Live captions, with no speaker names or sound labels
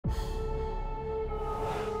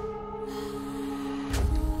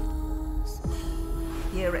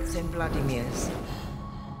pirates in Vladimir's.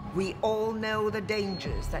 We all know the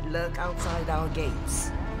dangers that lurk outside our gates.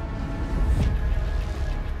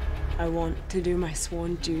 I want to do my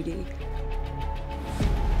sworn duty.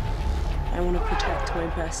 I want to protect my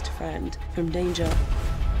best friend from danger.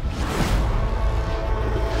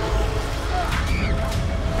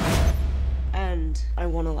 And I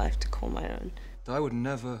want a life to call my own. I would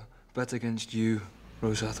never bet against you,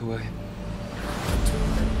 Rose Hathaway.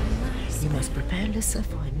 You must prepare Lissa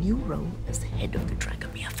for a new role as the head of the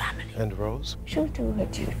Dragomir family. And Rose? She'll do her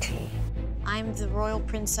duty. I'm the royal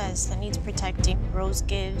princess that needs protecting. Rose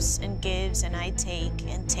gives, and I take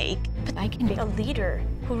and take. But I can be a leader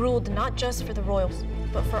who ruled not just for the royals,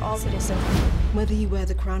 but for all citizens. Whether you wear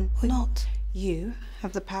the crown or not, you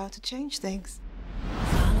have the power to change things.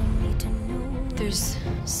 There's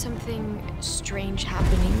something strange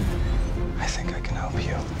happening. I think I can help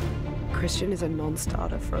you. Christian is a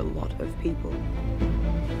non-starter for a lot of people.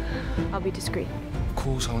 I'll be discreet. Of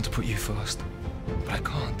course I want to put you first, but I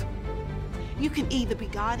can't. You can either be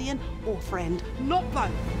guardian or friend, not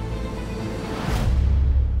both.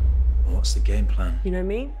 What's the game plan? You know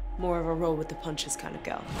me? More of a roll with the punches kind of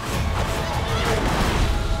girl.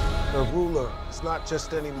 A ruler is not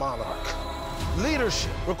just any monarch.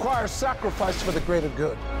 Leadership requires sacrifice for the greater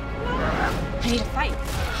good. I need to fight.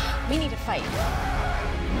 We need to fight.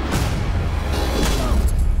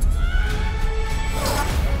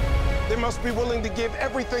 They must be willing to give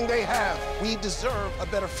everything they have. We deserve a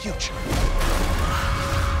better future.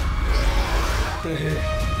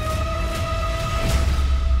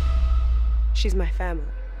 She's my family.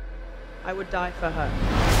 I would die for her.